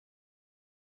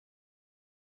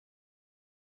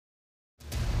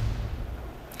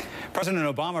President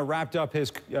Obama wrapped up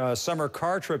his summer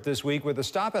car trip this week with a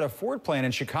stop at a Ford plant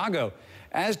in Chicago.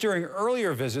 As during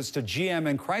earlier visits to GM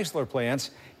and Chrysler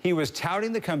plants, he was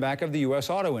touting the comeback of the U.S.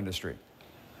 auto industry.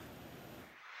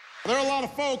 There are a lot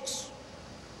of folks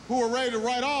who are ready to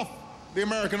write off the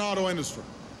American auto industry,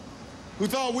 who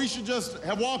thought we should just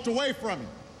have walked away from it.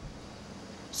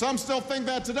 Some still think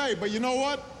that today, but you know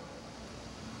what?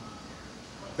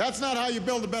 That's not how you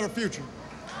build a better future.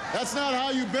 That's not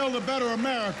how you build a better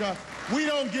America. We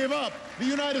don't give up. The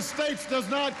United States does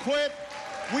not quit.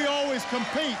 We always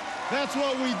compete. That's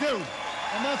what we do.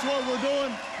 And that's what we're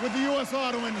doing with the U.S.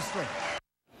 auto industry.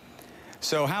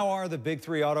 So how are the big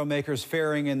three automakers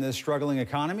faring in this struggling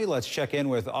economy? Let's check in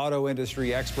with auto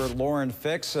industry expert Lauren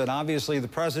Fix. And obviously the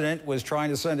president was trying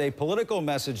to send a political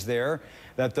message there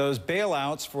that those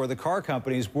bailouts for the car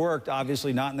companies worked.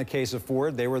 Obviously not in the case of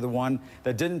Ford. They were the one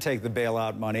that didn't take the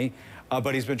bailout money.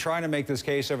 But he's been trying to make this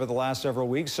case over the last several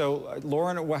weeks. So,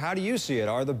 Lauren, how do you see it?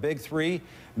 Are the big three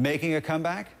making a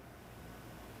comeback?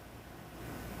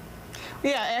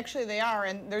 Yeah, actually they are,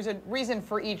 and there's a reason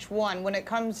for each one. When it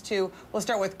comes to, we'll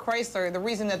start with Chrysler, the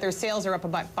reason that their sales are up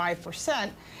about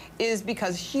 5% is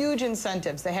because huge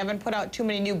incentives. They haven't put out too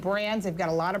many new brands. They've got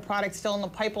a lot of products still in the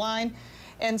pipeline.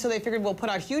 And so they figured we'll put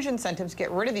out huge incentives to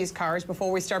get rid of these cars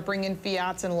before we start bringing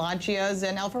Fiats and Lancias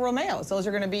and Alfa Romeos. Those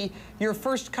are going to be your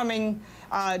first coming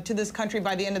to this country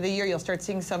by the end of the year. You'll start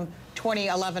seeing some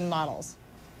 2011 models.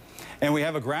 And we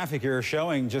have a graphic here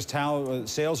showing just how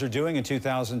sales are doing in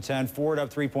 2010. Ford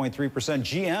up 3.3%,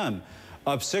 GM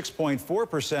up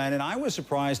 6.4%. And I was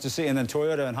surprised to see, and then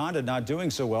Toyota and Honda not doing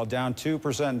so well, down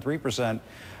 2% and 3%.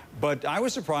 But I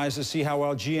was surprised to see how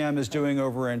well GM is doing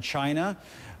over in China.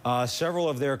 Several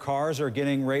of their cars are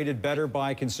getting rated better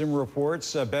by Consumer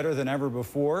Reports, better than ever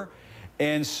before.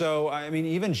 And so, I mean,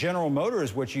 even General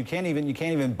Motors, which you can't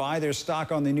even buy their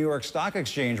stock on the New York Stock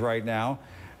Exchange right now.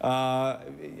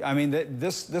 I mean,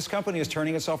 this company is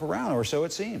turning itself around, or so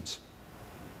it seems.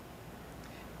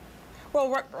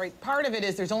 Well, right. Part of it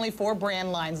is there's only 4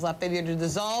 brand lines left. They either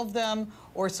dissolved them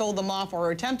or sold them off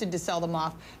or attempted to sell them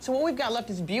off. So what we've got left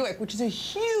is Buick, which is a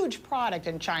huge product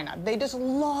in China. They just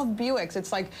love Buicks.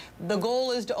 It's like the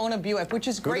goal is to own a Buick, which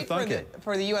is great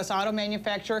for the U.S. auto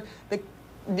manufacturer.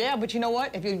 Yeah, but you know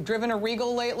what? If you've driven a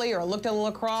Regal lately or looked at a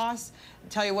LaCrosse,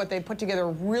 tell you what, they put together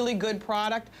a really good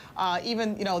product.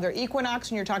 Even, you know, their Equinox,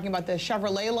 and you're talking about the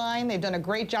Chevrolet line, they've done a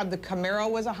great job. The Camaro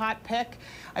was a hot pick.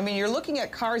 I mean, you're looking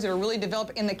at cars that are really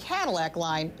developed, and the Cadillac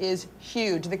line is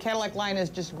huge. The Cadillac line is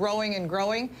just growing and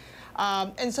growing.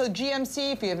 And so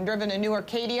GMC, if you haven't driven a new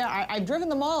Arcadia, I've driven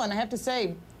them all, and I have to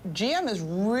say, GM has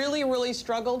really, really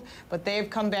struggled, but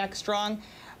they've come back strong.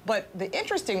 But the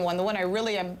interesting one, the one I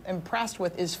really am impressed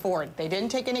with, is Ford. They didn't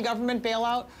take any government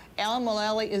bailout. Alan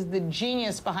Mulally is the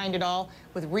genius behind it all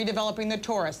with redeveloping the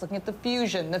Taurus, looking at the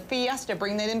Fusion, the Fiesta,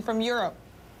 bringing that in from Europe.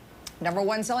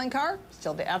 #1 selling car,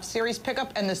 still the F-Series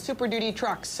pickup and the SuperDuty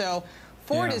trucks. So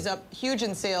Ford is up huge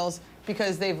in sales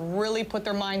because they've really put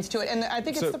their minds to it. And I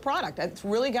think it's the product. It's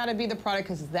really got to be the product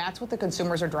because that's what the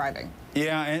consumers are driving.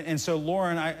 Yeah, and so,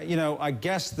 Lauren, I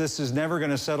guess this is never going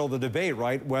to settle the debate,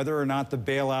 right, whether or not the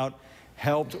bailout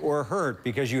helped or hurt,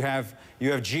 because you have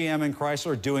GM and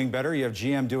Chrysler doing better, you have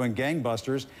GM doing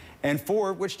gangbusters, and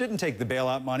Ford, which didn't take the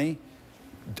bailout money,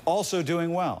 also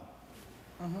doing well.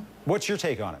 What's your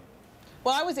take on it?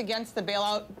 Well, I was against the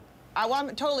bailout.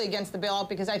 I'm totally against the bailout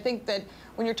because I think that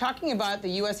when you're talking about the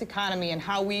U.S. economy and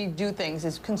how we do things,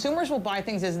 is consumers will buy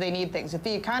things as they need things. If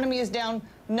the economy is down,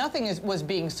 nothing was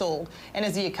being sold. And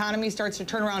as the economy starts to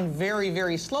turn around very,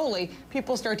 very slowly,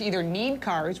 people start to either need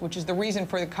cars, which is the reason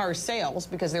for the car sales,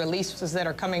 because there are leases that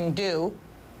are coming due,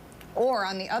 or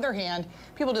on the other hand,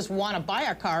 people just want to buy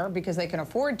a car because they can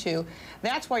afford to.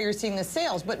 That's why you're seeing the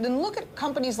sales. But then look at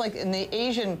companies like in the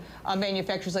Asian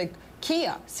manufacturers like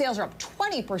Kia. Sales are up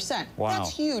 20%. Wow.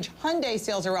 That's huge. Hyundai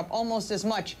sales are up almost as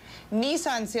much.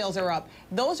 Nissan sales are up.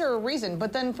 Those are a reason.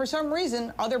 But then for some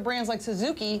reason, other brands like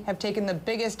Suzuki have taken the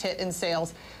biggest hit in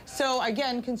sales. So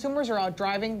again, consumers are out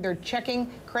driving. They're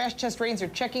checking crash test ratings. They're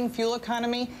checking fuel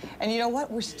economy. And you know what?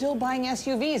 We're still buying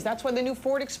SUVs. That's why the new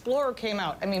Ford Explorer came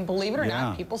out. I mean, believe it or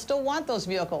not, people still want those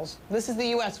vehicles. This is the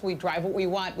U.S. We drive what we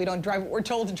want. We don't drive what we're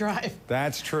told to drive.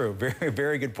 That's true. Very,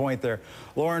 very good point there.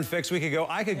 Lauren Fix,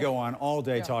 I could go on all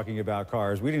day talking about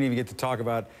cars. We didn't even get to talk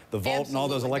about the Volt and all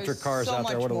those electric cars out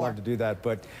there. I would have loved to do that.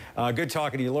 But good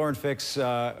talking to you. Lauren Fix,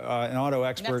 an auto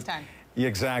expert. Next time.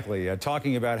 Exactly.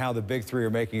 Talking about how the big three are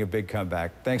making a big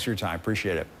comeback. Thanks for your time.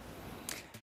 Appreciate it.